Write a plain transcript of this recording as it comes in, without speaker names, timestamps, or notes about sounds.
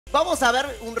Vamos a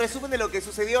ver un resumen de lo que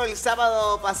sucedió el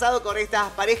sábado pasado con estas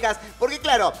parejas. Porque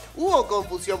claro, hubo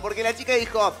confusión. Porque la chica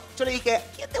dijo, yo le dije,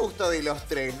 ¿quién te gustó de los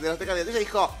tres candidatos? Ella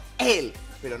dijo, él.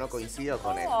 Pero no coincidió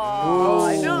con él.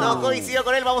 No coincidió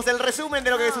con él. Vamos al resumen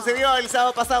de lo que sucedió el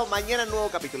sábado pasado. Mañana nuevo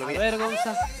capítulo. Mira. A ver,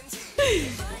 Gonza.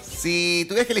 Si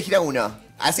tuvieras que elegir a uno,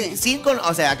 así,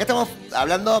 o sea, acá estamos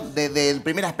hablando del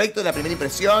primer aspecto, de la primera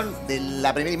impresión, de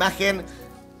la primera imagen.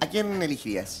 ¿A quién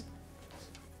elegirías?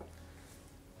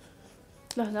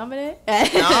 ¿Los nombres?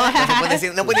 No, no se puede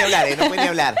decir, no puede ni hablar, no puede ni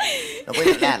hablar. No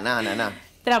puede ni hablar, no.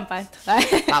 Trampa esto.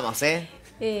 Vamos, A él.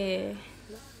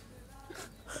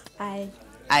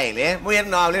 A él, Muy bien,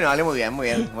 no hable, muy bien.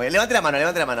 Levante la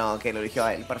mano, que lo eligió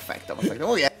a él. Perfecto,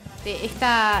 muy bien.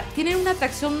 Tienen una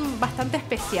atracción bastante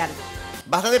especial.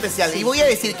 Bastante especial. Sí. Y voy a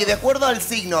decir que de acuerdo al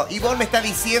signo, Ivonne me está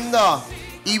diciendo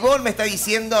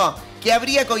que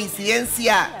habría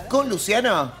coincidencia con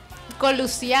Luciano. Con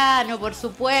Luciano, por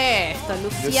supuesto.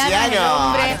 Luciano es el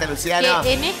hombre Luciano,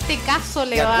 que en este caso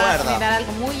le va a generar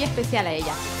algo muy especial a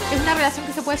ella. Es una relación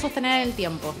que se puede sostener en el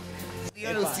tiempo.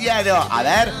 Luciano, a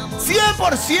ver,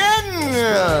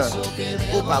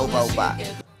 100%. Upa.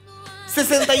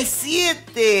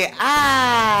 67.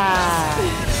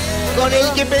 Con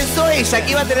el que pensó ella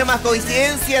que iba a tener más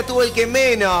coincidencia, tuvo el que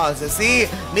menos, ¿sí?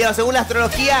 Mira, según la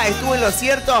astrología, estuvo en lo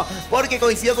cierto porque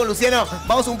coincidió con Luciano.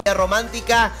 Vamos a una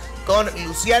romántica con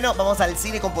Luciano. Vamos al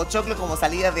cine con Pochoclo como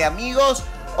salida de amigos.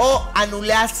 ¿O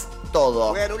anulás todo?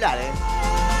 Voy a anular,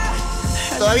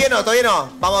 Todavía no.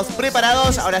 Vamos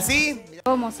preparados, ahora sí.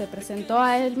 Cómo se presentó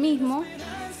a él mismo,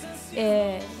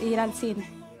 ir al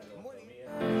cine.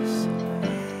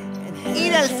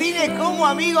 Ir al cine como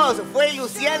amigos fue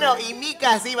Luciano y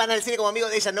Mica. Sí, van al cine como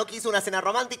amigos. Ella no quiso una cena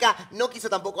romántica, no quiso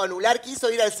tampoco anular,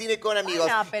 quiso ir al cine con amigos.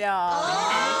 No, pero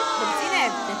el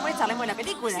cine, después charlemos de la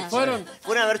película. Fueron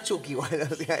a ver Chucky igual.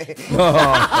 O sea,